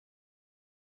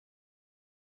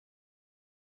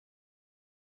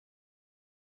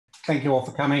Thank you all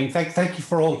for coming. Thank you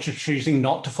for all choosing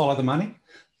not to follow the money.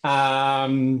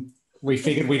 We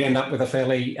figured we'd end up with a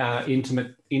fairly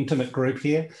intimate group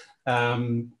here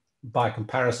by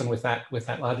comparison with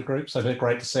that larger group. So it's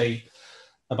great to see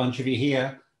a bunch of you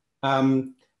here.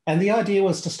 And the idea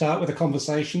was to start with a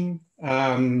conversation.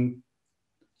 As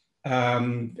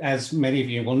many of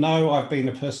you will know, I've been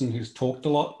a person who's talked a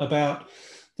lot about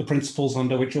the principles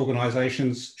under which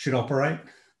organisations should operate.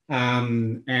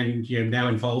 And you're now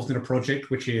involved in a project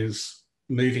which is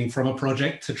moving from a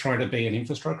project to try to be an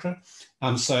infrastructure.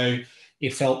 So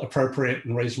it felt appropriate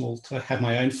and reasonable to have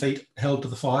my own feet held to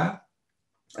the fire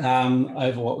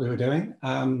over what we were doing.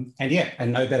 And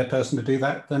no better person to do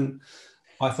that than,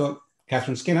 I thought,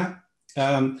 Katherine Skinner,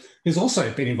 who's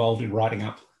also been involved in writing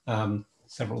up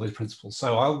several of these principles.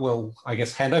 So I will, I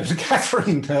guess, hand over to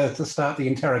Katherine to start the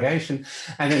interrogation,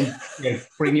 and then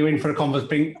bring you in for a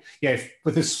conversation.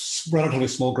 With this relatively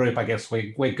small group, I guess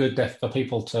we're good for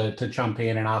people to jump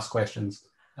in and ask questions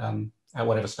at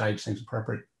whatever stage seems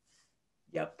appropriate.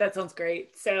 Yep, that sounds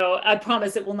great. So I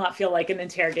promise it will not feel like an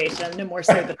interrogation, no more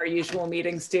so than our usual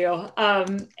meetings do.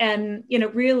 And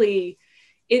really,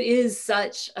 it is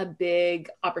such a big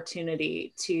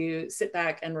opportunity to sit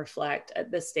back and reflect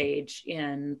at this stage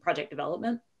in project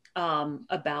development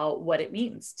about what it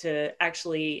means to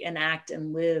actually enact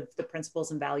and live the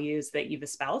principles and values that you've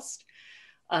espoused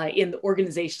in the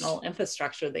organizational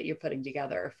infrastructure that you're putting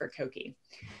together for COKI.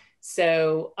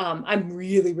 So I'm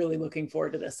really, really looking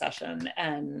forward to this session.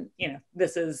 And,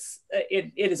 this is,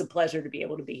 it is a pleasure to be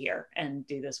able to be here and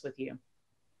do this with you.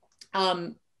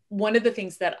 One of the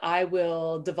things that I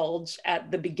will divulge at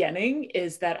the beginning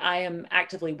is that I am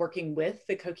actively working with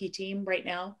the COKI team right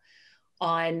now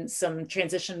on some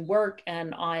transition work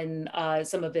and on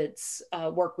some of its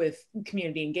work with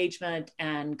community engagement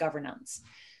and governance.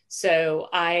 So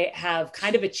I have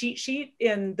kind of a cheat sheet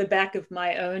in the back of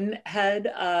my own head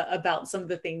about some of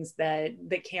the things that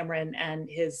Cameron and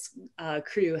his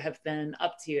crew have been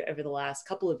up to over the last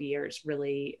couple of years,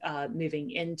 really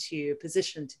moving into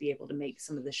position to be able to make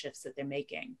some of the shifts that they're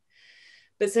making.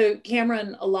 But so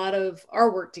Cameron, a lot of our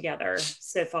work together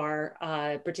so far,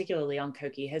 particularly on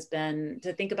COKI, has been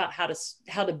to think about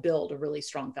how to build a really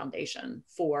strong foundation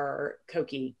for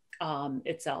COKI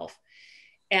itself.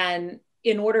 And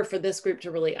in order for this group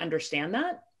to really understand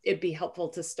that, it'd be helpful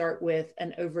to start with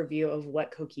an overview of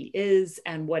what COKI is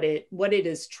and what it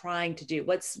is trying to do.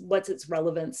 What's its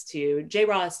relevance to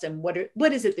JROST, and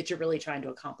what is it that you're really trying to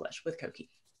accomplish with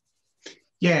COKI?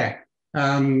 Yeah,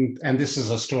 and this is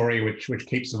a story which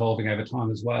keeps evolving over time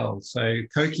as well. So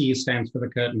COKI stands for the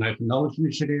Curtin Open Knowledge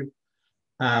Initiative.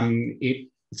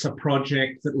 It's a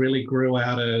project that really grew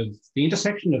out of the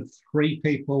intersection of three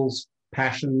people's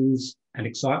passions and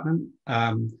excitement.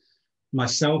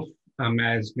 Myself,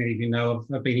 as many of you know,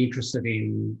 I've been interested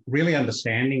in really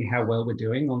understanding how well we're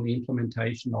doing on the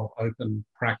implementation of open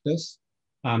practice,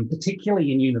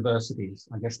 particularly in universities.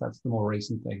 I guess that's the more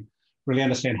recent thing. Really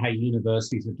understand how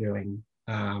universities are doing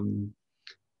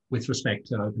with respect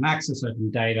to open access,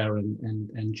 open data,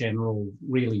 and general,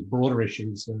 really broader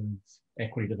issues of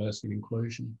equity, diversity, and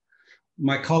inclusion.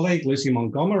 My colleague, Lucy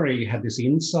Montgomery, had this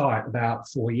insight about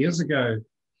 4 years ago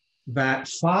that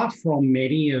far from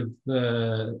many of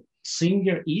the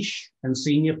senior-ish and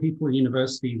senior people at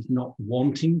universities not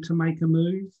wanting to make a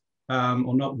move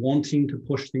or not wanting to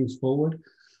push things forward,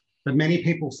 but many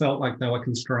people felt like they were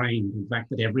constrained. In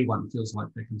fact, that everyone feels like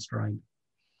they're constrained.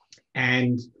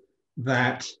 And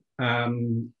that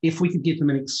if we could give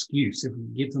them an excuse, if we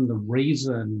could give them the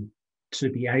reason to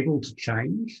be able to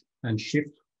change and shift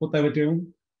what they were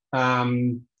doing,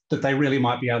 that they really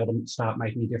might be able to start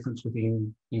making a difference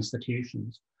within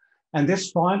institutions. And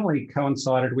this finally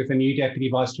coincided with a new Deputy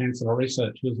Vice Chancellor of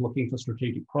Research who was looking for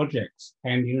strategic projects.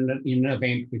 And in an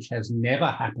event which has never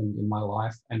happened in my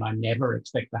life, and I never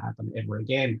expect to happen ever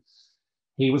again,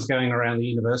 he was going around the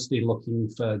university looking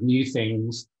for new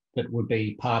things that would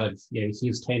be part of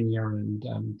his tenure and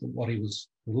what he was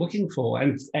looking for.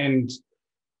 And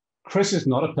Chris is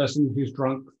not a person who's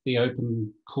drunk the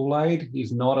open Kool-Aid.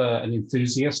 He's not an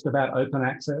enthusiast about open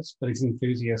access, but he's an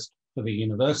enthusiast for the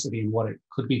university and what it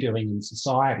could be doing in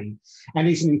society. And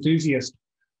he's an enthusiast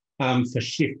for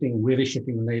really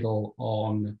shifting the needle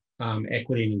on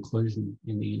equity and inclusion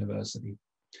in the university.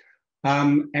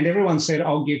 And everyone said,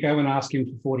 oh, you go and ask him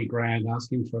for 40 grand,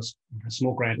 ask him for a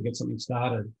small grant to get something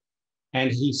started. And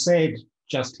he said,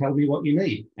 just tell me what you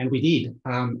need. And we did.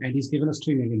 And he's given us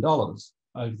 $2 million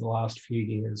over the last few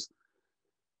years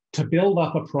to build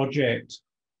up a project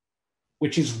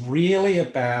which is really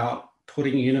about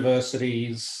putting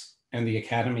universities and the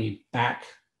academy back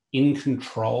in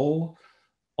control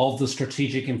of the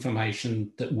strategic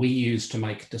information that we use to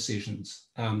make decisions.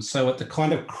 So at the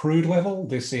kind of crude level,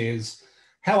 this is,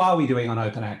 how are we doing on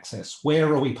open access? Where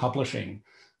are we publishing?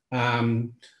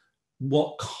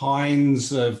 What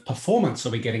kinds of performance are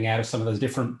we getting out of some of those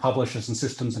different publishers and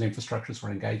systems and infrastructures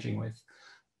we're engaging with?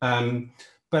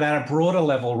 But at a broader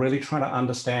level, really trying to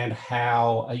understand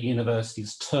how a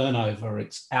university's turnover,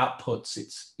 its outputs,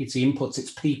 its inputs,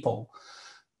 its people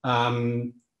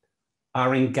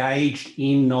are engaged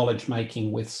in knowledge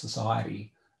making with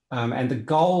society. And the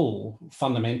goal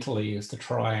fundamentally is to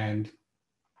try and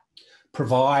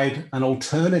provide an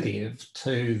alternative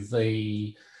to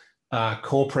the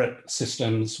corporate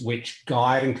systems which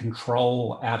guide and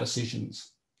control our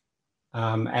decisions.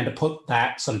 And to put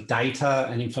that sort of data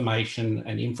and information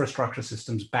and infrastructure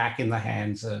systems back in the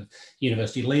hands of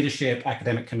university leadership,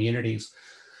 academic communities.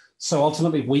 So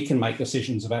ultimately we can make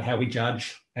decisions about how we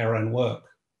judge our own work.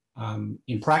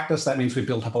 In practice, that means we've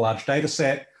built up a large data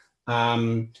set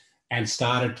and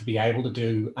started to be able to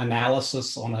do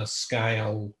analysis on a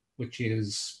scale which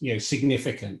is, you know,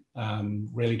 significant,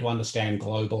 really to understand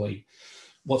globally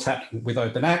what's happening with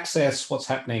open access, what's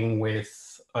happening with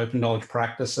open knowledge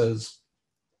practices,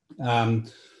 but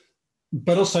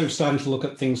also starting to look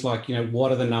at things like, you know,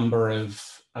 what are the number of,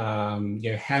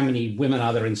 you know, how many women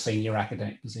are there in senior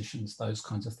academic positions, those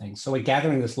kinds of things. So we're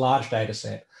gathering this large data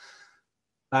set.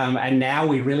 And now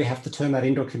we really have to turn that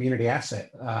into a community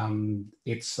asset.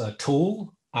 It's a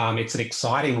tool, it's an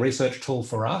exciting research tool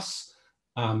for us,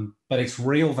 but its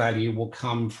real value will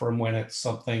come from when it's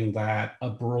something that a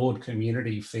broad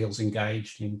community feels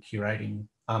engaged in curating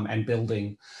and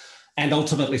building and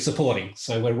ultimately supporting.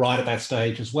 So we're right at that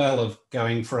stage as well of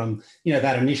going from, you know,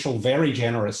 that initial very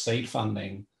generous seed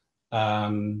funding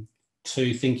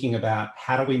to thinking about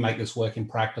how do we make this work in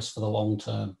practice for the long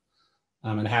term?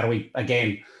 And how do we,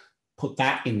 again, put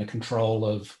that in the control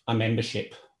of a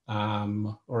membership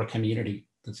or a community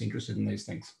that's interested in these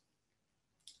things?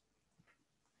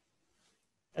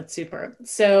 That's super.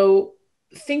 So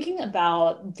thinking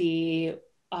about the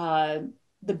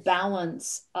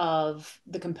balance of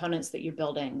the components that you're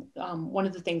building, one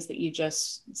of the things that you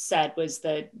just said was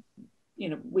that, you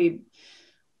know,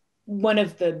 one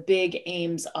of the big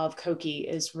aims of COKI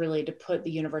is really to put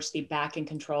the university back in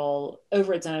control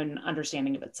over its own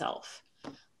understanding of itself.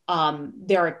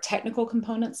 There are technical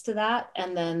components to that,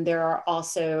 and then there are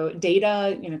also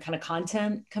data, you know, kind of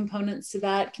content components to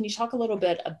that. Can you talk a little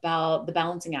bit about the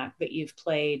balancing act that you've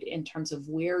played in terms of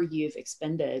where you've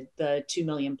expended the 2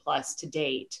 million plus to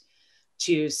date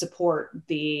to support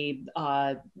the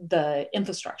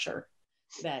infrastructure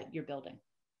that you're building?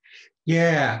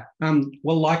 Yeah,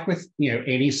 well, like with, you know,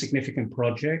 any significant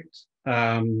project,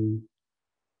 the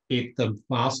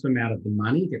vast amount of the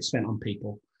money gets spent on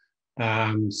people.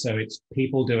 So it's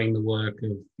people doing the work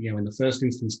of, you know, in the first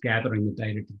instance, gathering the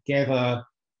data together,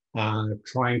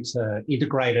 trying to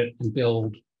integrate it and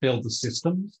build the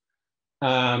systems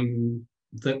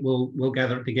that will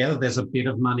gather it together. There's a bit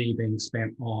of money being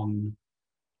spent on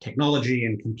technology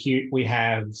and compute. We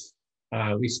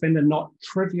spend a not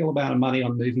trivial amount of money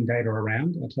on moving data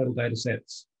around. Our total data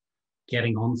set's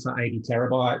getting on for 80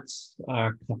 terabytes,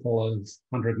 a couple of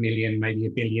 100 million, maybe a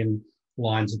billion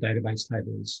lines of database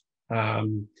tables.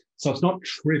 So it's not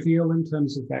trivial in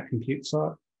terms of that compute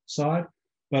side,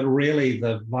 but really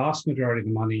the vast majority of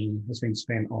the money has been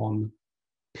spent on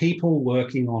people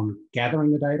working on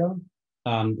gathering the data,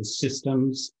 the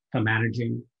systems for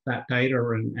managing that data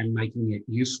and making it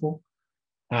useful.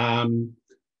 And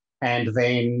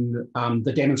then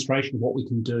the demonstration of what we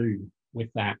can do with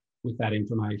that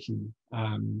information.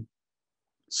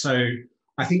 So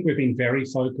I think we've been very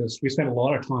focused. We spent a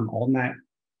lot of time on that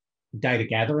data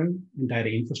gathering and data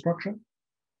infrastructure.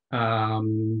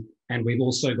 And we've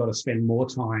also got to spend more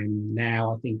time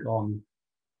now, I think, on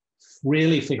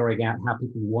really figuring out how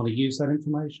people want to use that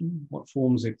information, what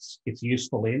forms it's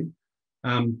useful in.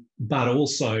 But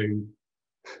also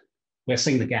we're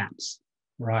seeing the gaps,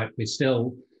 right? We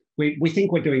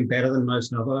think we're doing better than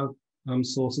most other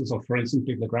sources of, for instance,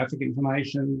 bibliographic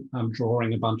information,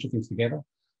 drawing a bunch of things together.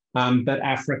 But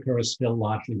Africa is still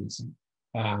largely missing.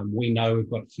 We know we've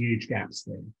got huge gaps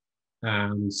there.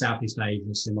 Southeast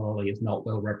Asia, similarly, is not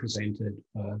well represented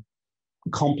for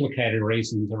complicated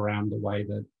reasons around the way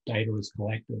that data is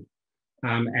collected.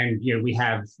 And, you know, we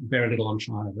have very little on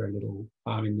China, very little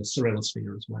in the Cyrillic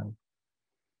sphere as well.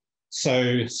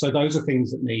 So those are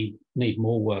things that need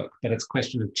more work, but it's a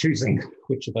question of choosing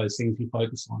which of those things you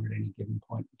focus on at any given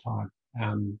point in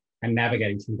time, and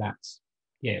navigating through that.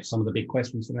 Yeah, some of the big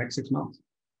questions for the next 6 months.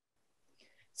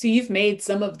 So you've made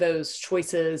some of those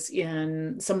choices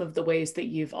in some of the ways that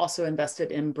you've also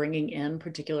invested in bringing in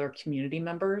particular community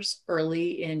members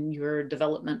early in your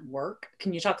development work.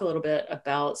 Can you talk a little bit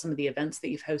about some of the events that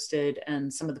you've hosted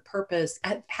and some of the purpose,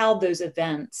 how those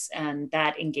events and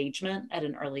that engagement at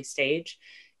an early stage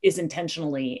is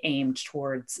intentionally aimed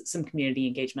towards some community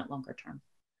engagement longer term?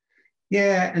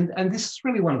 Yeah, and this is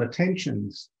really one of the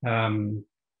tensions,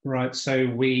 right? So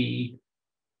we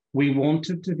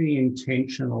wanted to be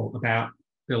intentional about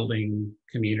building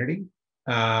community.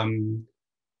 And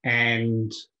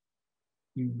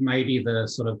maybe the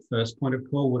sort of first point of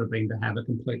call would have been to have a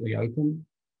completely open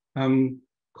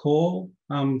call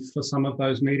for some of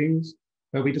those meetings.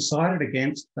 But we decided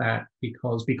against that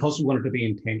because we wanted to be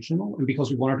intentional and because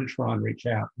we wanted to try and reach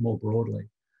out more broadly.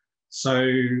 So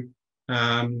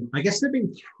I guess there have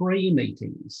been 3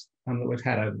 meetings that we've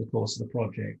had over the course of the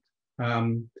project.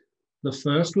 The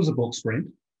first was a book sprint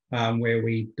where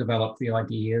we developed the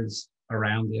ideas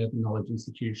around the Open Knowledge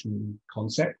Institution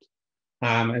concept.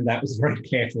 And that was a very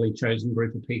carefully chosen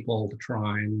group of people to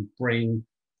try and bring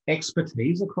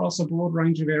expertise across a broad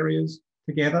range of areas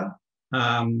together.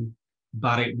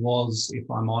 But it was, if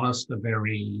I'm honest, a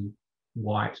very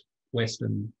white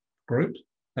Western group.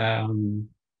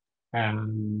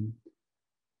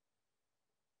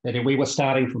 That we were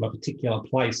starting from a particular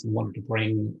place and wanted to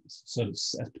bring sort of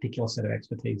a particular set of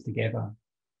expertise together.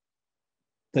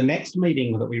 The next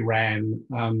meeting that we ran,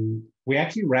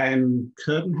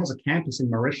 Curtin has a campus in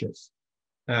Mauritius,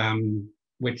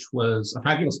 which was a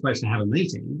fabulous place to have a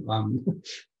meeting.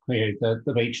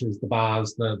 The beaches, the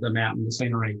bars, the mountain, the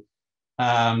scenery.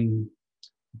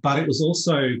 But it was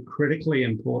also critically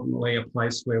importantly a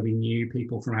place where we knew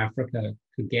people from Africa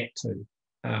could get to.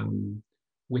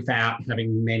 Without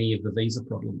having many of the visa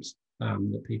problems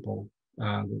that people,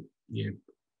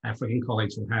 African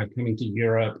colleagues will have coming to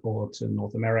Europe or to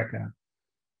North America,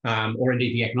 or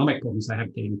indeed the economic problems they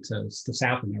have getting to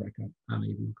South America,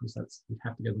 even because you'd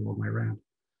have to go the long way around.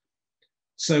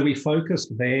 So we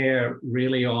focused there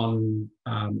really on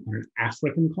an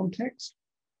African context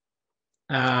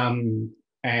and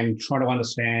trying to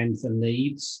understand the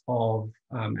needs of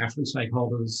African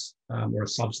stakeholders, or a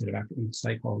subset of African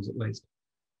stakeholders at least,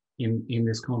 in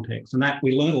this context. And that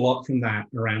we learned a lot from that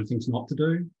around things not to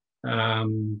do,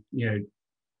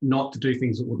 not to do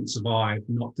things that wouldn't survive,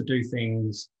 not to do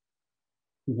things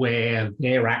where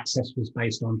their access was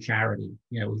based on charity.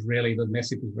 It was really, the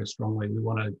message was very strongly, we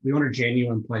want a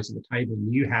genuine place at the table,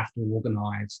 and you have to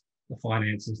organise the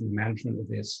finances and the management of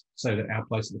this so that our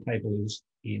place at the table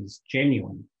is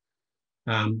genuine,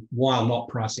 while not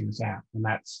pricing us out. And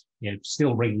that's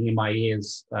still ringing in my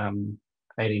ears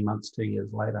 18 months, 2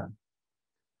 years later.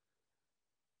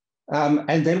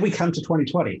 And then we come to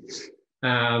 2020.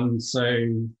 So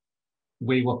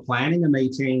we were planning a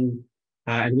meeting,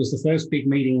 and it was the first big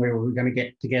meeting where we were going to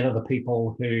get together the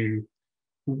people who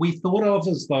we thought of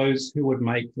as those who would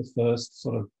make the first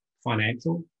sort of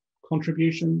financial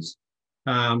contributions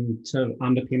to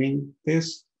underpinning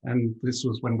this. And this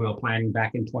was when we were planning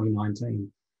back in 2019.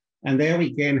 And there we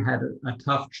again had a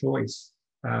tough choice.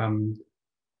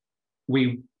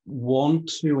 We want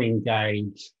to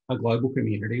engage a global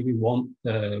community. We want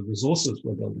the resources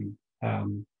we're building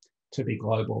to be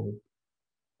global.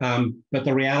 But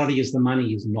the reality is the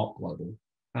money is not global.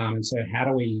 And so how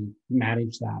do we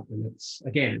manage that? And it's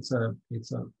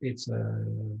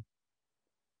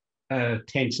a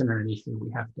tension or an issue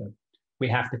we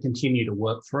have to continue to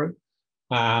work through.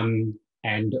 And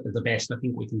the best I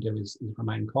think we can do is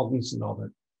remain cognizant of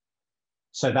it.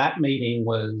 So that meeting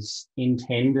was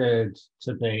intended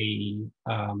to be,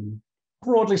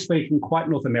 broadly speaking, quite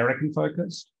North American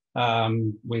focused,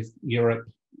 with Europe,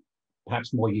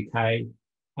 perhaps more UK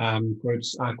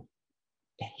groups,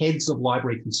 heads of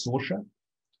library consortia,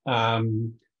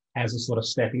 as a sort of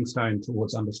stepping stone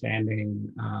towards understanding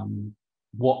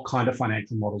what kind of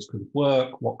financial models could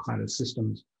work, what kind of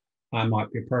systems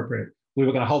might be appropriate. We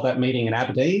were going to hold that meeting in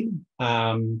Aberdeen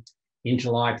in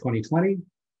July 2020.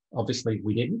 Obviously,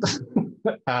 we didn't,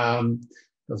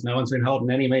 because no one's been holding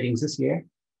any meetings this year.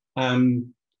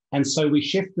 And so we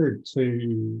shifted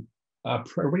to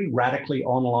pretty radically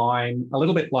online, a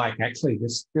little bit like actually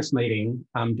this meeting,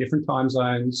 different time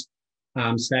zones,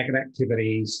 staggered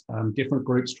activities, different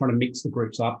groups, trying to mix the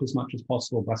groups up as much as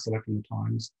possible by selecting the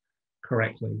times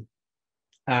correctly.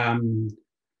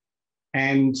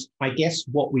 And I guess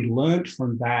what we learned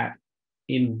from that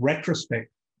in retrospect,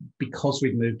 because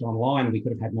we'd moved online, we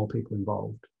could have had more people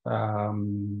involved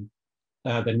than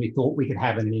we thought we could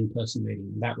have in an in-person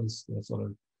meeting. And that was the sort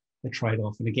of the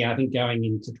trade-off. And again, I think going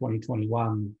into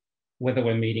 2021, whether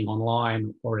we're meeting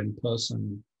online or in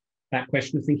person, that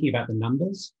question of thinking about the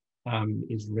numbers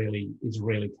is really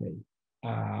key.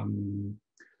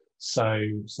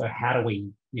 So how do we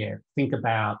think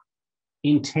about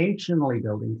intentionally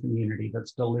building community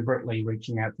that's deliberately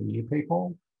reaching out to new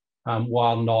people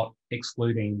while not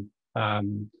excluding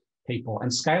people,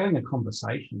 and scaling a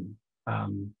conversation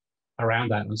around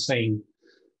that, and seeing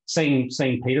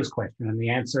Peter's question, and the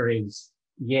answer is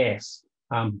yes,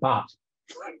 but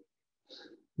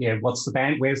where's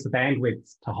the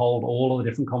bandwidth to hold all of the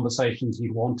different conversations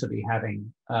you'd want to be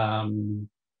having, and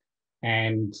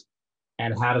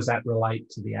how does that relate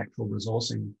to the actual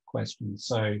resourcing question?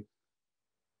 So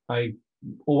I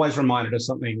always reminded of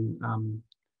something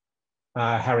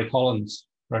Harry Collins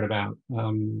wrote about,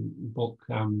 book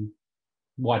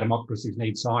Why Democracies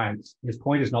Need Science. His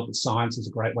point is not that science is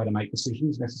a great way to make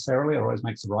decisions necessarily, or always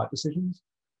makes the right decisions,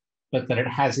 but that it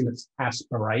has in its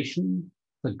aspiration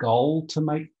the goal to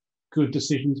make good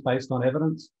decisions based on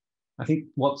evidence. I think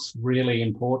what's really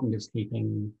important is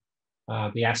keeping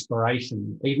the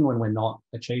aspiration, even when we're not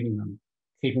achieving them,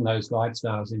 keeping those guide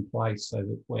stars in place so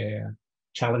that we're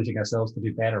challenging ourselves to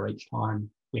do better each time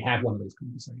we have one of these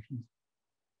conversations.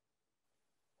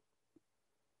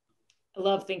 I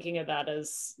love thinking of that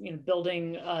as,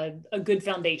 building a good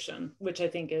foundation, which I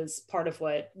think is part of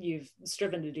what you've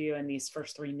striven to do in these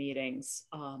first 3 meetings,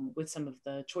 with some of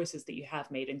the choices that you have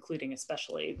made, including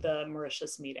especially the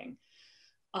Mauritius meeting.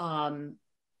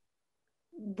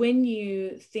 When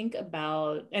you think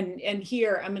about, and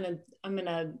here I'm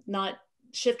gonna not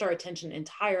shift our attention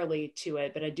entirely to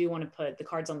it, but I do want to put the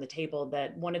cards on the table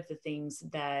that one of the things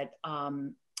that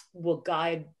will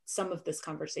guide some of this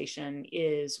conversation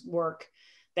is work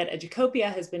that Educopia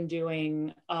has been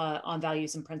doing on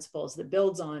values and principles that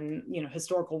builds on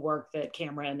historical work that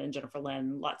Cameron and Jennifer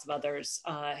Lynn, lots of others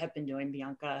have been doing,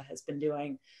 Bianca has been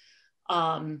doing.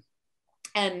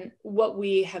 And what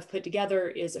we have put together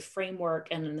is a framework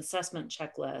and an assessment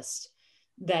checklist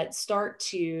that start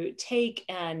to take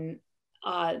and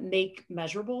make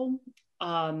measurable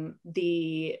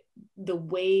the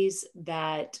ways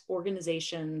that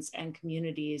organizations and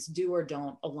communities do or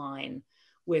don't align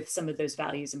with some of those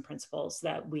values and principles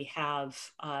that we have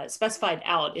specified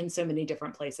out in so many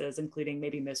different places, including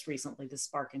maybe most recently the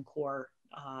Spark and Core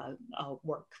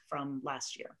work from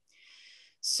last year.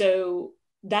 So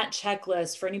that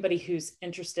checklist, for anybody who's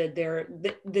interested there,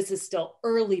 this is still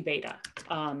early beta.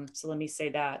 So let me say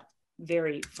that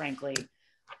very frankly.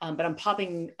 But I'm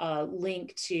popping a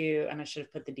link to, and I should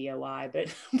have put the DOI, but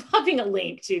I'm popping a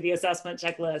link to the assessment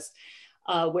checklist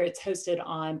where it's hosted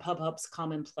on PubHub's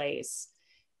Commonplace.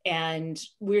 And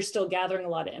we're still gathering a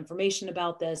lot of information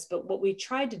about this, but what we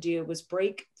tried to do was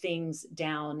break things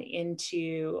down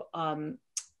into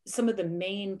some of the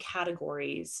main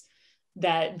categories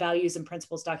that values and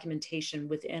principles documentation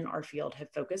within our field have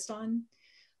focused on.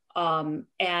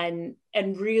 And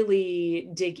really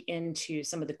dig into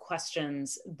some of the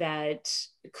questions that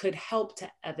could help to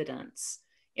evidence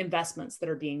investments that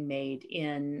are being made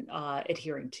in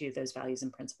adhering to those values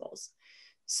and principles.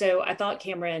 So I thought,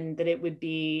 Cameron, that it would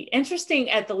be interesting,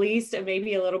 at the least, and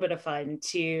maybe a little bit of fun,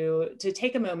 to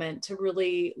take a moment to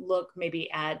really look maybe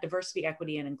at diversity,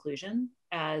 equity, and inclusion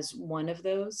as one of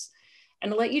those,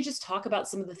 and to let you just talk about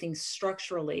some of the things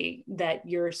structurally that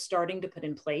you're starting to put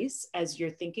in place as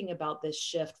you're thinking about this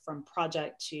shift from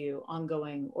project to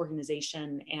ongoing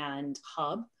organization and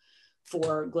hub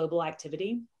for global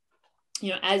activity.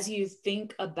 As you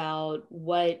think about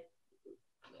what,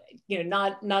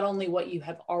 not only what you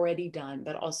have already done,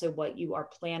 but also what you are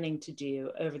planning to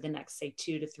do over the next, say,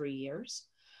 2 to 3 years.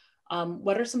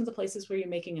 What are some of the places where you're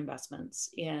making investments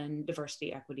in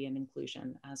diversity, equity, and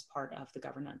inclusion as part of the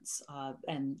governance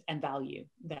and value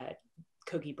that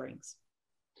COKI brings?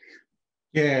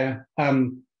 Yeah,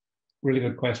 really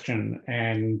good question.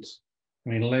 And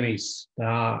let me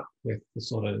start with the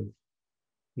sort of,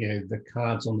 the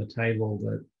cards on the table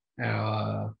that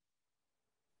our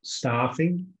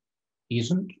staffing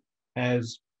isn't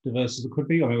as diverse as it could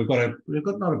be. We've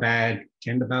got not a bad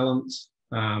gender balance.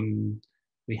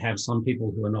 We have some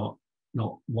people who are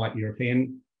not white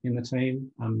European in the team,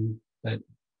 but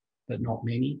not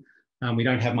many. We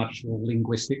don't have much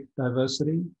linguistic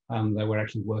diversity, though we're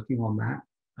actually working on that.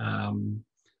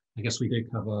 I guess we do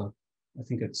cover, I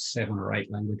think it's 7 or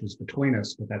 8 languages between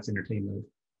us, but that's in a team of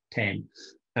 10.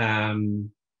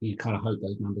 You kind of hope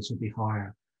those numbers would be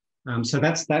higher. So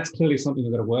that's clearly something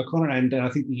we've got to work on. And I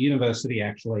think the university,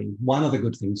 actually, one of the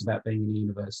good things about being in a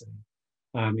university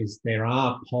is there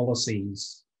are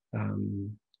policies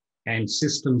and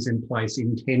systems in place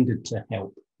intended to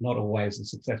help, not always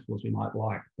as successful as we might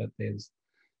like, but there's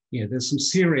some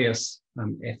serious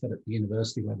effort at the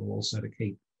university level also to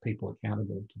keep people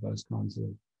accountable to those kinds of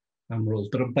rules.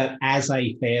 But as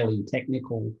a fairly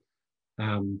technical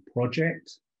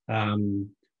project,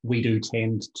 we do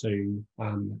tend to,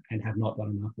 and have not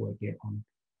done enough work yet on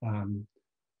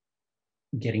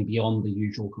getting beyond the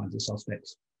usual kinds of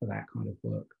suspects for that kind of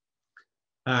work.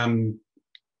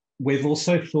 We've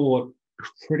also thought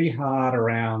pretty hard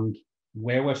around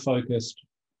where we're focused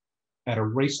at a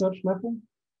research level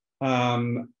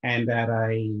and at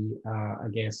a, I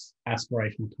guess,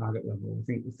 aspirational target level. I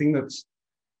think the thing that's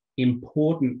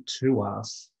important to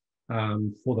us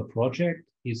for the project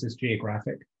is this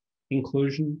geographic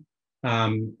inclusion.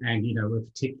 And,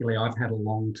 particularly I've had a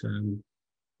long-term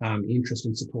interest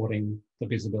in supporting the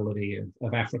visibility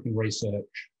of African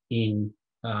research in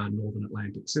Northern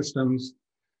Atlantic systems.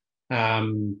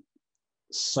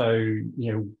 So,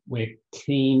 we're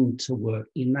keen to work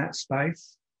in that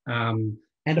space and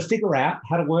to figure out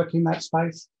how to work in that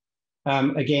space.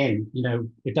 Again,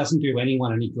 it doesn't do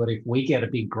anyone any good if we get a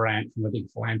big grant from a big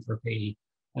philanthropy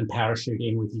and parachute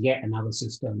in with yet another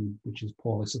system which is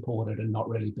poorly supported and not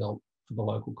really built for the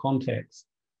local context.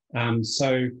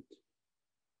 So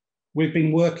we've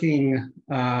been working,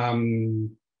 one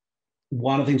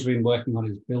of the things we've been working on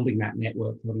is building that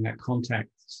network, building that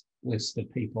contacts list of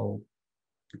people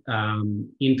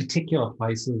in particular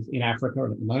places in Africa.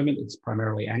 And at the moment, it's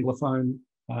primarily Anglophone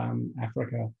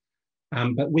Africa.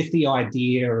 But with the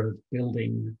idea of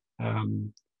building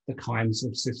the kinds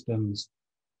of systems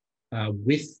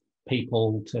with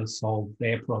people to solve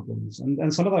their problems.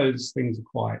 And some of those things are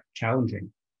quite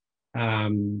challenging.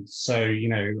 So,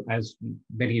 as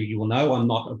many of you will know, I'm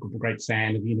not a great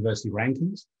fan of university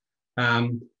rankings.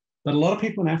 But a lot of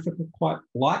people in Africa quite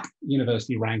like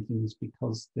university rankings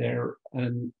because they're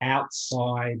an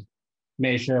outside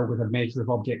measure with a measure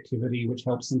of objectivity, which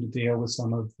helps them to deal with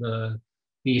some of the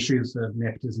issues of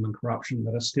nepotism and corruption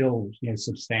that are still,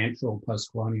 substantial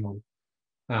post-colonial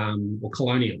or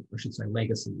colonial, I should say,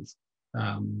 legacies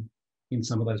in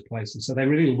some of those places. So they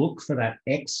really look for that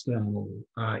external,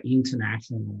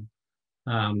 international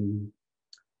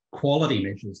quality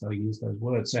measures. They'll use those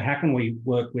words. So how can we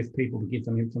work with people to give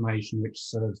them information which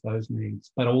serves those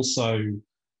needs, but also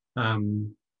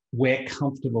we're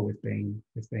comfortable with being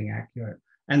accurate.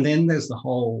 And then there's the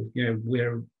whole,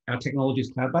 our technology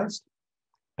is cloud-based.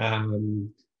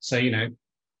 So,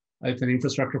 open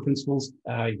infrastructure principles,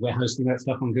 we're hosting that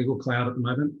stuff on Google Cloud at the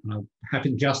moment. And I'm happy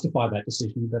to justify that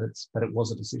decision, but it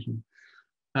was a decision.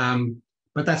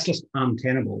 But that's just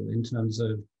untenable in terms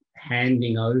of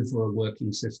handing over a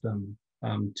working system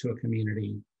to a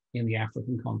community in the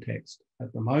African context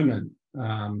at the moment.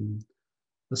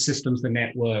 The systems, the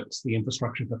networks, the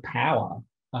infrastructure, the power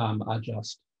are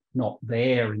just not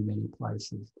there in many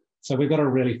places. So we've got to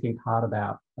really think hard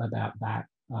about that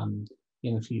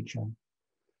in the future.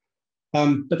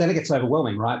 But then it gets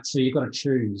overwhelming, right? So you've got to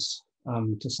choose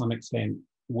to some extent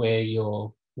where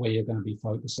you're going to be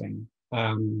focusing.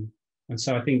 And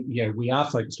so I think, we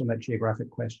are focused on that geographic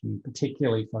question,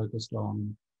 particularly focused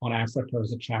on Africa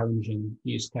as a challenging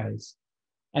use case.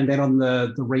 And then on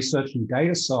the research and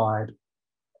data side,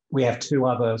 we have two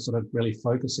other sort of really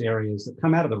focus areas that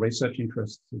come out of the research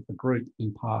interests of the group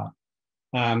in part.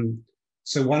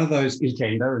 So one of those is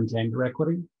gender and gender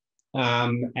equity.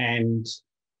 And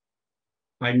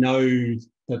I know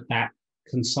that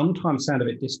can sometimes sound a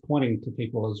bit disappointing to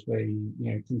people as we,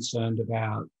 concerned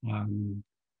about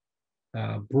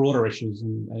broader issues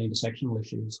and intersectional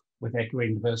issues with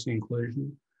equity, diversity,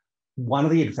 inclusion. One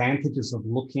of the advantages of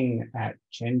looking at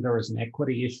gender as an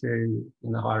equity issue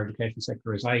in the higher education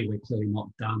sector is we're clearly not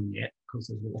done yet because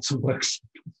there's lots of work. It's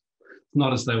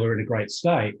not as though we're in a great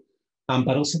state,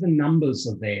 but also the numbers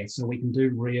are there. So we can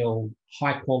do real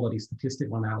high quality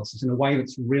statistical analysis in a way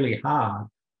that's really hard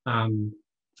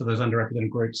for those underrepresented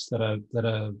groups that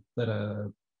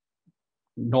are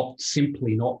not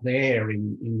simply not there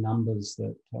in numbers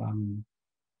that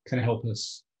can help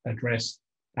us address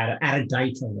at a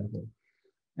data level.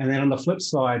 And then on the flip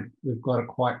side, we've got a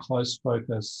quite close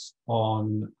focus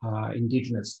on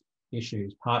Indigenous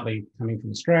issues, partly coming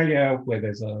from Australia, where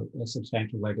there's a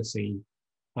substantial legacy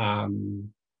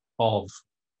of,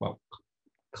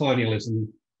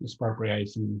 colonialism,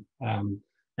 misappropriation,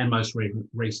 and most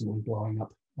recently blowing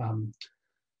up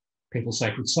people's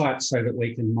sacred sites so that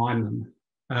we can mine them.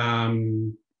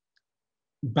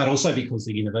 But also because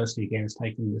the university, again, is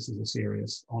taking this as a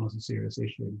serious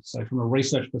issue. So from a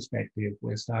research perspective,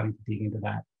 we're starting to dig into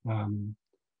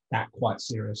that quite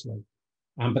seriously.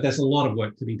 But there's a lot of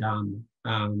work to be done.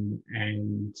 And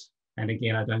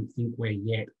again, I don't think we're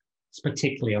yet,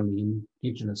 particularly on the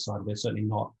Indigenous side, we're certainly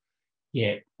not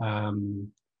yet,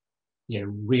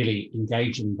 really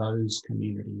engaging those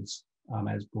communities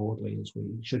as broadly as we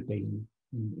should be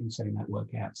in setting that work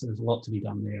out. So there's a lot to be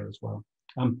done there as well.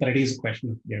 But it is a question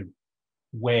of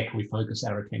where can we focus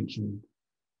our attention,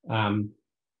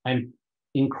 and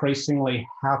increasingly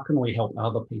how can we help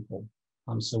other people?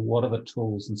 So what are the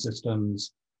tools and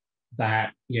systems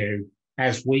that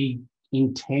as we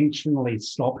intentionally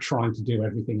stop trying to do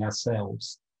everything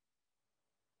ourselves,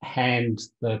 hand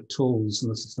the tools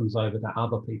and the systems over to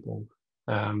other people,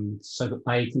 so that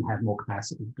they can have more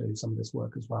capacity to do some of this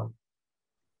work as well.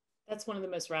 That's one of the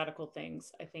most radical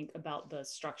things, I think, about the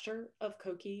structure of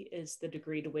COKI is the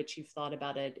degree to which you've thought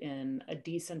about it in a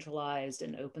decentralized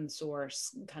and open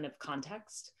source kind of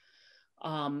context,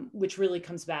 which really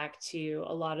comes back to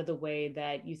a lot of the way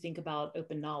that you think about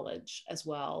open knowledge as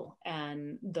well.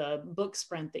 And the book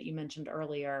sprint that you mentioned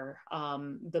earlier,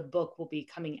 the book will be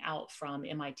coming out from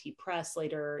MIT Press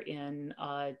later in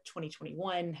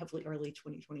 2021, hopefully early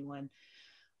 2021.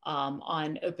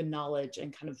 On open knowledge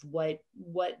and kind of what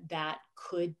that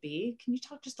could be. Can you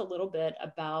talk just a little bit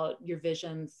about your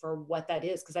vision for what that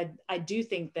is? Because I do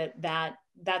think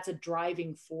that's a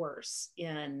driving force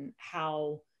in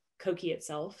how COKI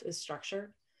itself is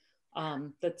structured.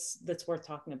 That's worth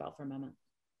talking about for a moment.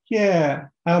 Yeah,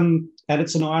 and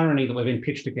it's an irony that we've been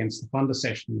pitched against the funder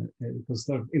session, because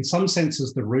in some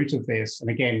senses the root of this,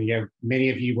 and again, many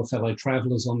of you were fellow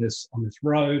travellers on this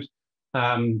road,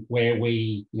 where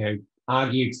we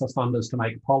argued for funders to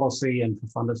make policy and for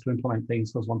funders to implement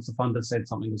things, because once the funder said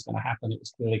something was going to happen, it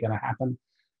was clearly going to happen.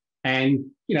 And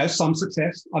some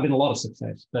success, I mean a lot of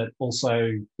success, but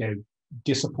also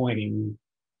disappointing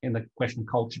in the question of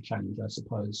culture change, I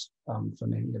suppose, for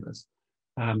many of us.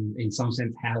 In some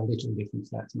sense, how little difference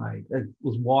that's made. It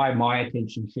was why my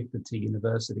attention shifted to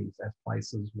universities as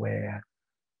places where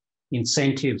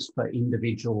incentives for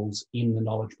individuals in the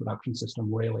knowledge production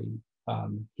system really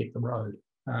hit the road.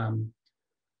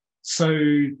 So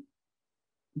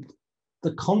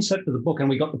the concept of the book, and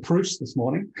we got the proofs this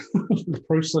morning. the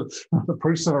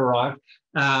proofs have arrived.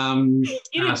 You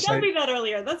didn't tell me that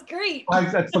earlier. That's great. I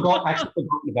actually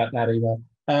forgotten about that either.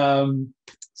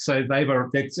 So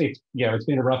it's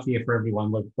been a rough year for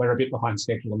everyone. We're a bit behind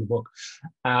schedule on the book,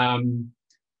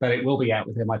 but it will be out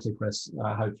with MIT Press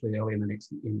hopefully early in the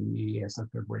new year, so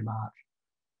February, March.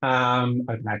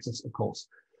 Open access, of course.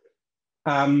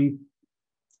 The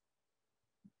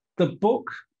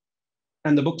book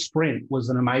and the book sprint was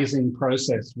an amazing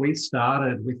process. We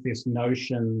started with this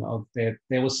notion of that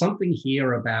there was something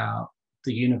here about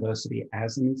the university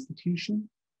as an institution,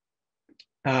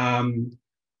 and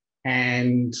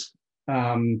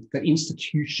that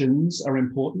institutions are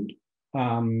important.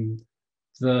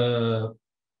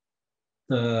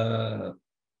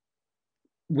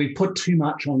 We put too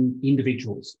much on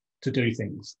individuals to do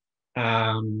things.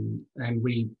 And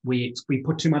we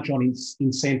put too much on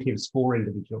incentives for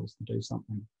individuals to do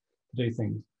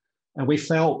things. And we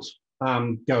felt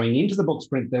going into the book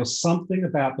sprint, there was something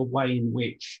about the way in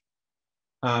which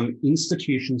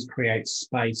institutions create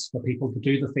space for people to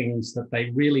do the things that they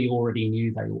really already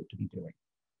knew they ought to be doing.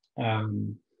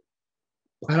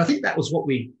 And I think that was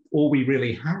all we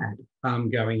really had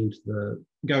going into the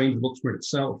book sprint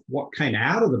itself. What came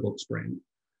out of the book sprint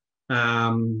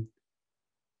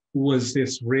was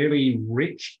this really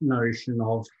rich notion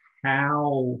of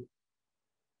how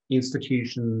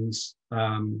institutions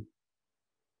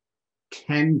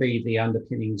can be the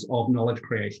underpinnings of knowledge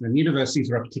creation. And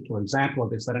universities are a particular example of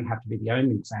this. They don't have to be the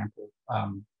only example,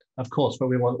 of course, but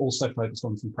we were also focused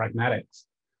on some pragmatics.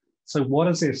 So what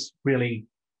does this really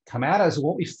come out as?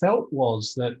 What we felt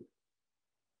was that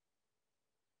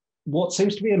what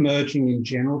seems to be emerging in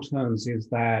general terms is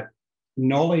that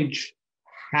knowledge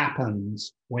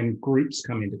happens when groups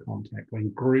come into contact, when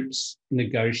groups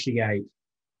negotiate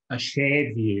a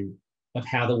shared view of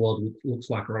how the world looks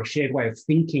like, or a shared way of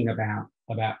thinking about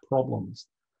problems.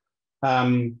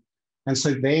 And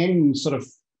so then sort of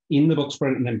in the book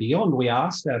sprint and then beyond, we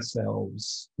asked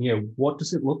ourselves, what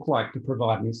does it look like to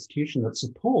provide an institution that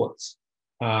supports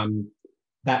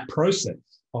that process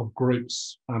of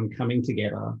groups coming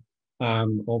together,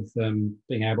 of them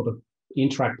being able to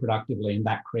interact productively and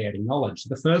that creating knowledge. So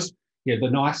the first, the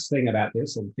nice thing about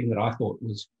this, or the thing that I thought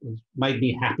was made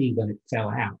me happy when it fell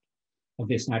out of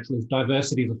this naturally, is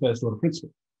diversity is a first order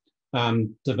principle.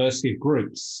 Diversity of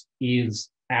groups is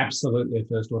absolutely a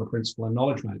first order principle in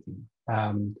knowledge making.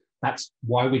 That's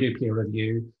why we do peer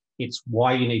review. It's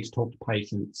why you need to talk to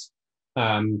patients.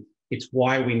 It's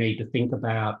why we need to think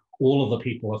about all of the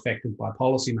people affected by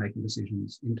policy making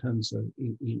decisions in terms of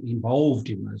involved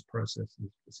in those processes of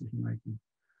decision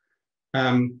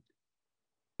making.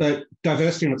 But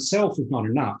diversity in itself is not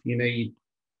enough. You need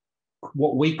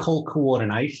what we call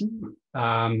coordination,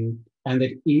 and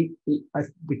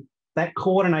that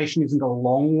coordination isn't a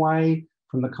long way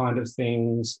from the kind of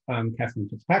things Katherine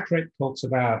Fitzpatrick talks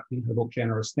about in her book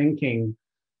Generous Thinking,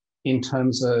 in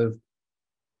terms of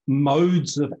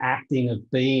modes of acting, of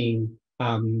being,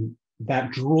 that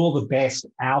draw the best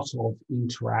out of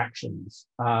interactions.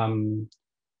 And,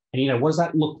 what does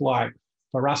that look like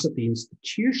for us at the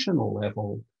institutional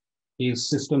level? Is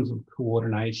systems of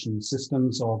coordination,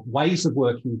 systems of ways of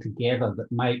working together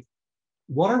that make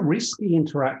what are risky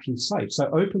interactions safe. So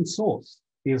open source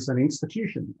is an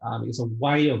institution, is a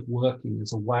way of working,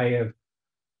 is a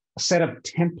set of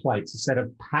templates, a set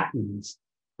of patterns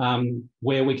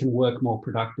where we can work more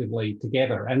productively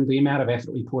together. And the amount of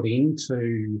effort we put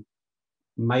into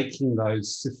making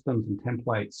those systems and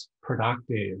templates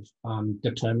productive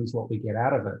determines what we get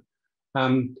out of it.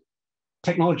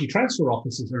 Technology transfer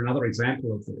offices are another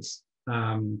example of this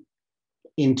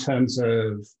in terms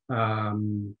of a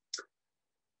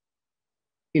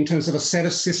set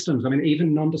of systems. I mean,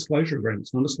 even non-disclosure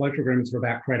agreements. Non-disclosure agreements are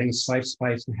about creating a safe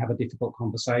space to have a difficult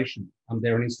conversation.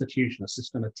 They're an institution, a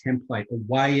system, a template, a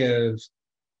way of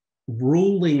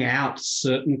ruling out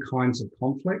certain kinds of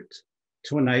conflict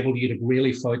to enable you to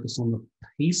really focus on the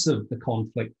piece of the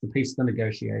conflict, the piece of the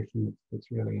negotiation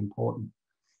that's really important.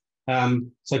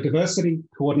 So diversity,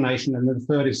 coordination, and then the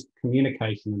third is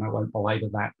communication. And I won't belabor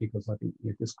that because I think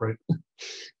this group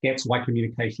gets why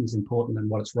communication is important and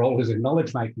what its role is in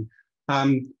knowledge making.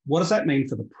 What does that mean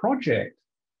for the project?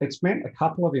 It's meant a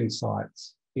couple of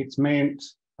insights. It's meant,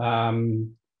 and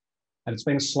it's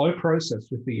been a slow process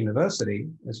with the university,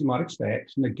 as you might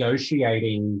expect,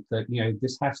 negotiating that,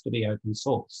 this has to be open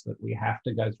source, that we have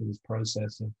to go through this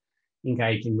process of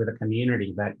engaging with a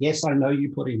community that, yes, I know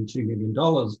you put in $2 million,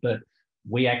 but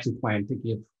we actually plan to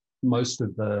give most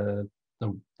of the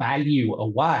value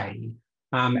away.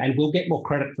 And we'll get more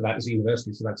credit for that as a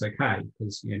university, so that's okay,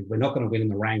 because we're not going to win in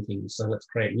the rankings, so let's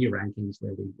create new rankings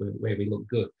where we look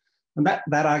good. And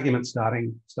that argument's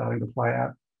starting to play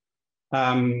out.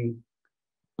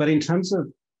 But in terms of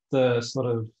the sort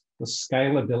of the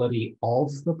scalability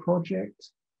of the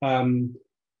project,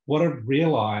 what I've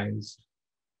realized,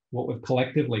 what we've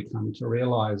collectively come to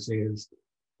realize is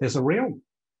there's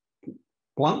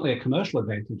bluntly, a commercial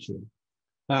advantage here.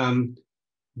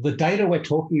 The data we're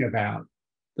talking about,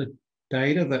 the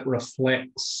data that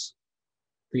reflects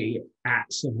the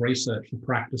acts of research, the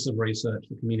practice of research,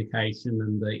 the communication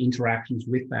and the interactions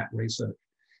with that research,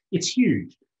 it's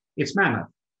huge, it's mammoth.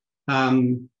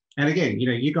 And again,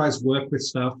 you guys work with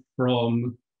stuff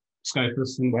from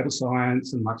Scopus and Web of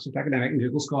Science and Microsoft Academic and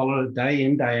Google Scholar day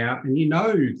in, day out, and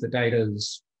the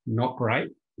data's not great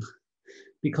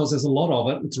because there's a lot of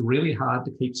it. It's really hard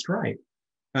to keep straight.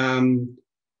 And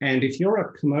if you're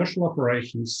a commercial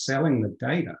operation selling the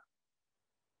data,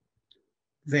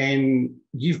 then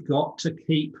you've got to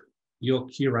keep your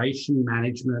curation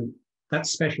management,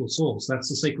 that's special sauce, that's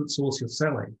the secret sauce you're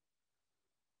selling.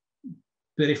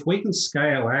 But if we can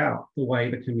scale out the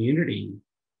way the community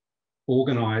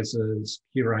organizes,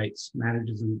 curates,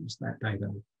 manages and uses that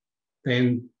data,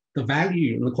 then the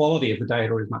value and the quality of the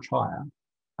data is much higher.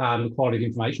 The quality of the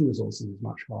information resources is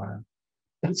much higher,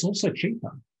 but it's also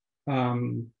cheaper.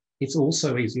 It's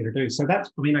also easier to do. So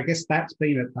I guess that's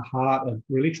been at the heart of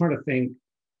really trying to think,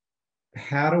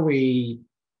 how do we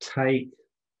take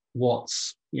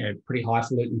what's, pretty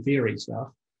highfalutin theory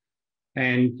stuff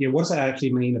and, what does that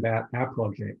actually mean about our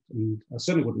project? And I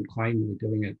certainly wouldn't claim we're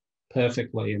doing it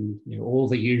perfectly, and all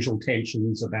the usual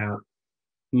tensions about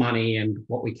money and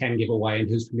what we can give away and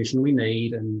whose permission we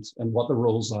need and what the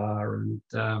rules are and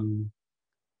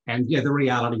the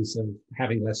realities of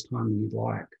having less time than you'd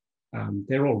like.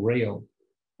 They're all real.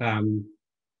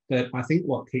 But I think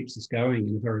what keeps us going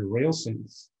in a very real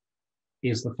sense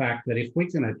is the fact that if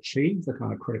we can achieve the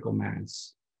kind of critical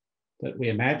mass that we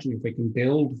imagine, if we can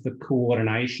build the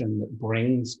coordination that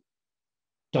brings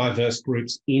diverse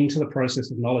groups into the process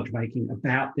of knowledge making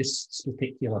about this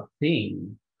particular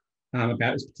thing,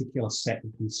 about this particular set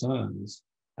of concerns,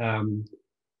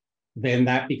 then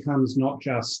that becomes not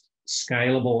just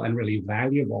scalable and really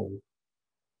valuable,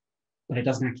 but it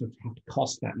doesn't actually have to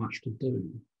cost that much to do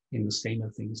in the scheme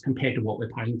of things compared to what we're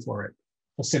paying for it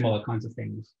for similar kinds of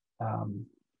things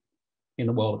in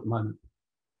the world at the moment.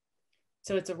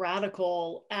 So it's a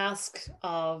radical ask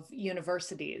of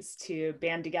universities to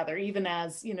band together, even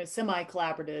as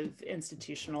semi-collaborative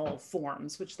institutional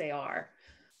forms, which they are.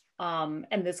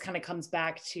 And this kind of comes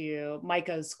back to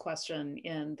Micah's question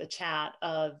in the chat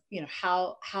of,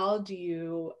 how do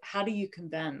you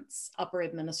convince upper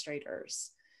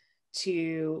administrators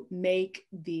to make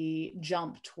the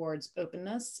jump towards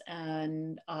openness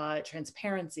and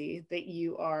transparency that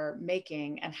you are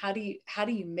making, and how do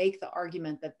you make the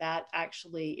argument that that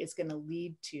actually is going to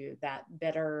lead to that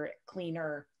better,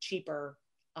 cleaner, cheaper?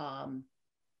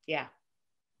 Yeah,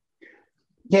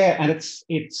 and it's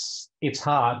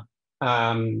hard.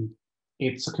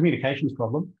 It's a communications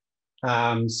problem.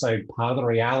 So part of the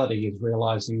reality is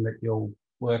realizing that you're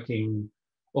working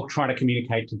or trying to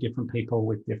communicate to different people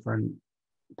with different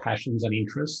passions and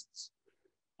interests.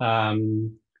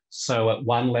 So at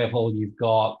one level, you've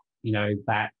got,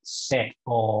 that set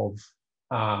of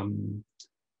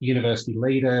university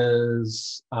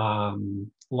leaders,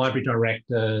 library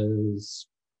directors,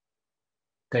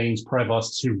 deans,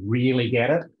 provosts who really get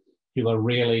it, who are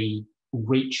really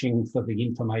reaching for the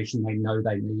information they know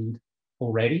they need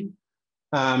already.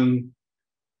 And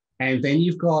then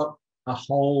you've got a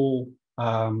whole,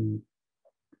 the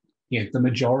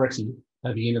majority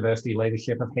of the university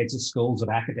leadership, of heads of schools, of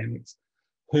academics,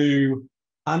 who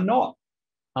are not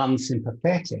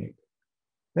unsympathetic.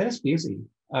 They're just busy,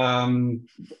 and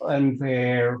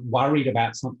they're worried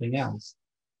about something else.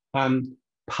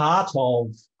 Part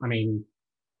of,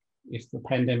 if the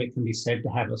pandemic can be said to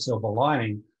have a silver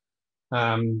lining,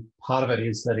 part of it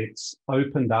is that it's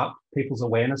opened up people's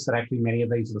awareness that actually many of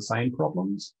these are the same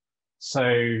problems.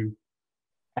 So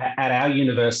at our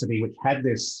university, which had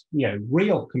this,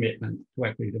 real commitment to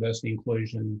equity, diversity,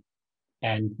 inclusion,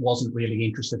 and wasn't really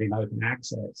interested in open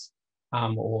access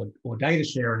or data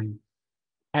sharing,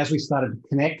 as we started to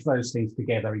connect those things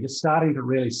together, you're starting to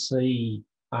really see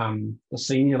the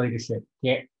senior leadership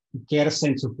get a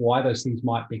sense of why those things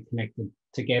might be connected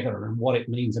together and what it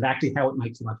means, and actually how it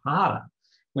makes life harder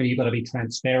when you've got to be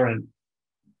transparent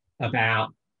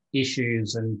about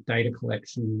issues and data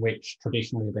collection, which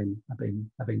traditionally have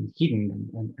been hidden,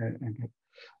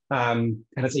 and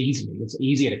it's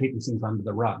easier to keep these things under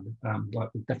the rug,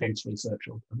 like with defence research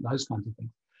or those kinds of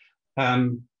things.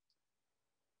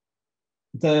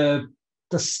 There's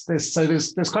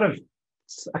kind of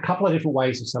a couple of different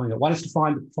ways of selling it. One is to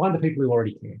find the people who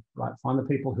already care, right? Find the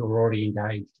people who are already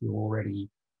engaged, who already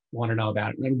want to know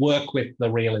about it, and work with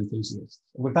the real enthusiasts.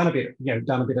 We've done a bit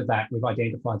of that. We've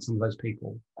identified some of those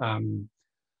people and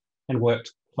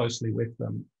worked closely with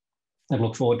them, and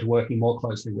look forward to working more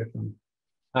closely with them.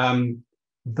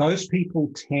 Those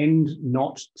people tend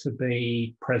not to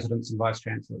be presidents and vice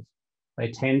chancellors.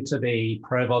 They tend to be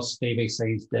provosts,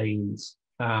 DVCs, deans.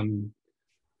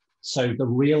 So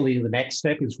the next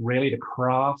step is really to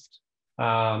craft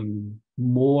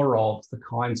more of the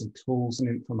kinds of tools and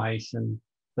information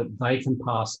that they can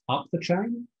pass up the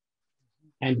chain,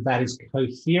 and that is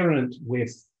coherent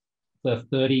with the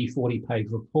 30, 40-page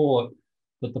report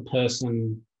that the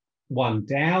person one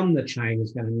down the chain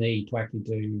is going to need to actually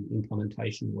do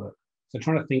implementation work. So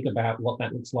trying to think about what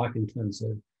that looks like in terms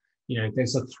of,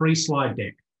 there's a 3-slide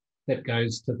deck that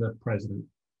goes to the president.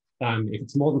 If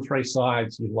it's more than 3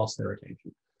 slides, you've lost their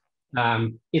attention.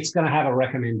 It's going to have a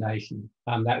recommendation.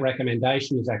 That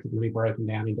recommendation is actually going to be broken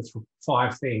down into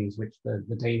 5 things, which the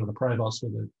dean or the provost or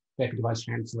the deputy vice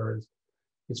chancellor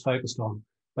is focused on.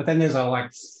 But then there's a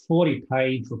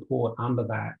 40-page report under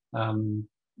that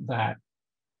that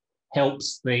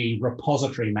helps the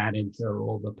repository manager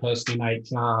or the person in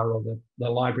HR or the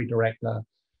library director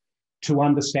to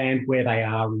understand where they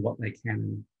are and what they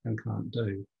can and can't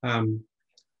do.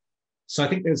 So I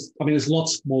think there's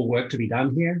lots more work to be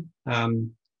done here.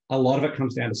 A lot of it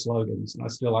comes down to slogans, and I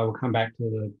will come back to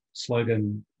the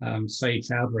slogan Saeed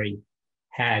Chowdhury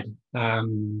had,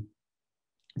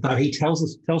 though he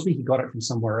tells me he got it from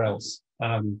somewhere else.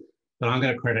 But I'm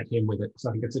going to credit him with it because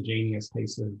I think it's a genius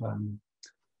piece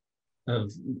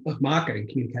of marketing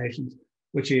communications,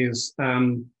 which is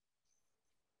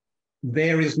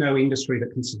there is no industry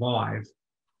that can survive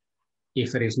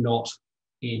if it is not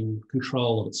in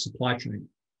control of its supply chain.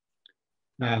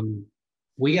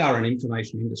 We are an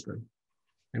information industry,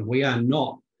 and we are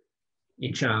not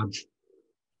in charge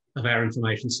of our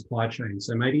information supply chain.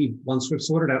 So maybe once we've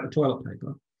sorted out the toilet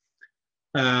paper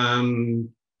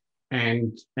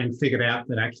and figured out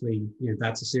that actually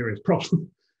that's a serious problem,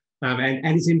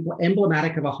 and is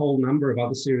emblematic of a whole number of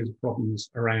other serious problems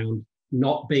around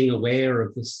not being aware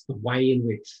of the way in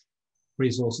which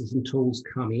resources and tools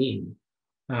come in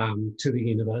to the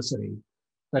university,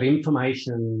 that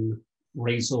information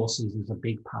resources is a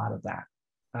big part of that.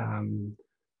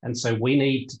 And so we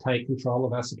need to take control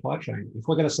of our supply chain if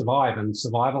we're going to survive, and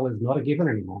survival is not a given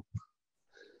anymore.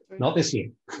 Not this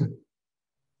year.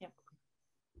 Yep.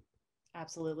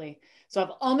 Absolutely. So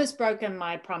I've almost broken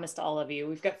my promise to all of you.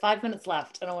 We've got 5 minutes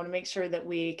left, and I want to make sure that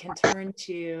we can turn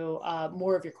to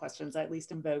more of your questions. I at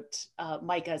least invoked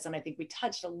Micah's, and I think we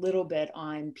touched a little bit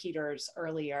on Peter's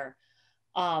earlier.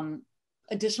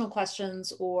 Additional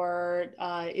questions, or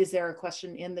is there a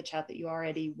question in the chat that you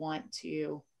already want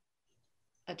to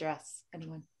address?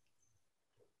 Anyone?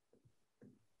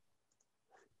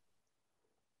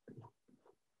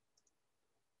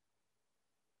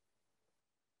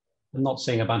 I'm not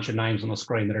seeing a bunch of names on the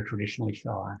screen that are traditionally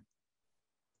shy.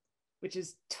 Which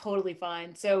is totally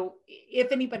fine. So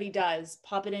if anybody does,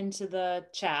 pop it into the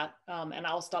chat, and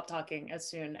I'll stop talking as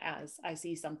soon as I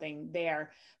see something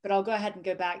there. But I'll go ahead and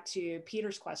go back to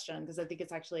Peter's question, because I think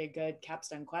it's actually a good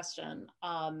capstone question.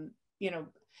 You know,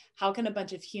 how can a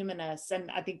bunch of humanists,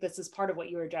 and I think this is part of what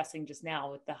you were addressing just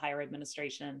now with the higher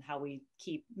administration, how we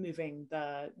keep moving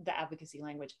the advocacy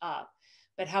language up,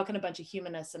 but how can a bunch of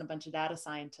humanists and a bunch of data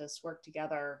scientists work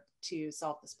together to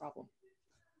solve this problem?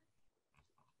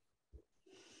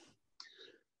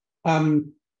 I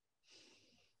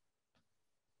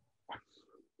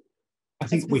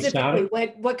think we started.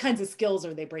 What kinds of skills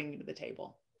are they bringing to the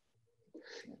table?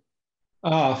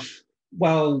 Well,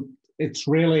 it's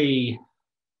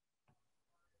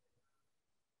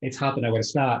hard to know where to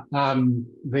start.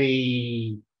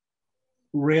 The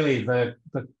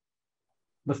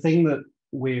thing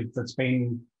that's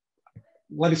been,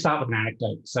 let me start with an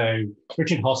anecdote. So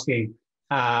Richard Hosking,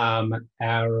 our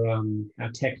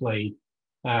tech lead,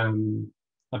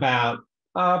 about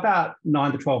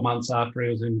 9 to 12 months after he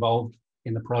was involved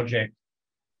in the project,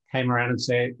 came around and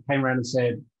said,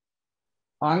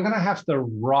 I'm going to have to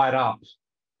write up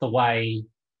the way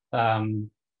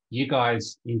you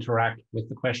guys interact with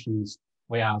the questions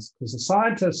we ask, because the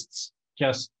scientists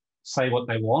just say what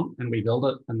they want and we build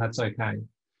it, and that's okay.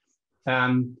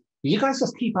 You guys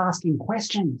just keep asking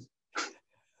questions.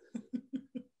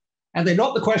 And they're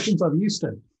not the questions I'm used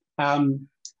to.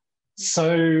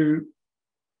 So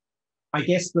I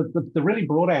guess the really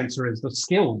broad answer is the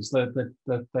skills, the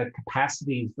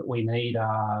capacities that we need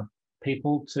are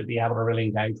people to be able to really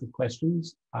engage with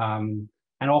questions, and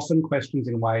often questions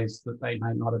in ways that they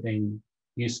may not have been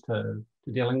used to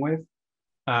dealing with.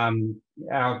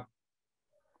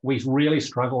 We're really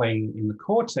struggling in the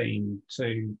core team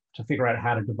to figure out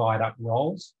how to divide up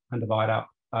roles and divide up,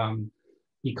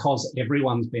 because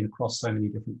everyone's been across so many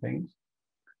different things.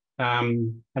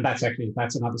 And that's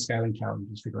another scaling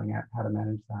challenge, is figuring out how to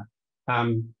manage that.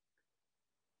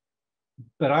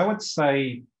 But I would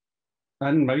say,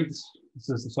 and maybe this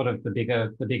is sort of the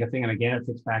bigger thing, and again, it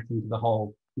fits back into the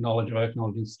whole knowledge of open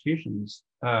knowledge institutions.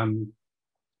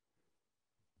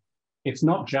 It's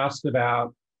not just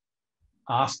about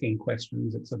asking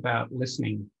questions, it's about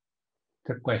listening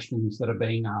to questions that are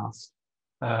being asked.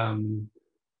 And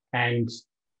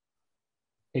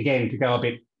again, to go a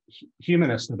bit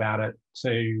humanist about it,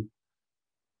 to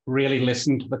really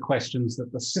listen to the questions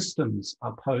that the systems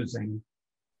are posing,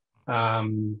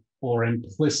 or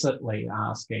implicitly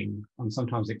asking, and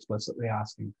sometimes explicitly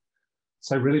asking.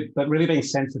 So really being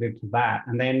sensitive to that.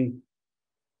 And then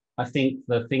I think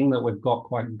the thing that we've got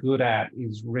quite good at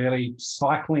is really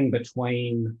cycling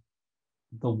between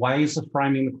the ways of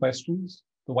framing the questions,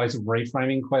 the ways of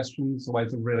reframing questions, the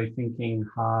ways of really thinking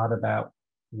hard about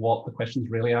what the question's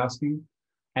really asking,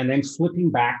 and then flipping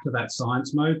back to that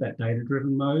science mode, that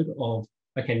data-driven mode of,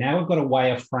 okay, now we've got a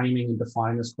way of framing and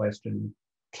defining this question.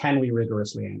 Can we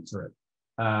rigorously answer it?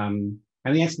 And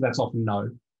the answer to that's often no,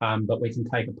 but we can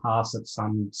take a pass at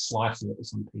some slice of it or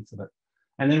some piece of it.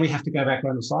 And then we have to go back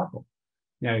around the cycle.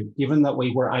 You know, given that we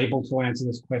were able to answer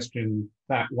this question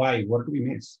that way, what did we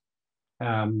miss?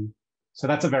 So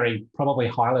that's a very probably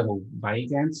high-level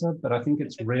vague answer, but I think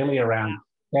it's really around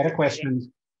better questions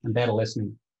and better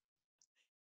listening.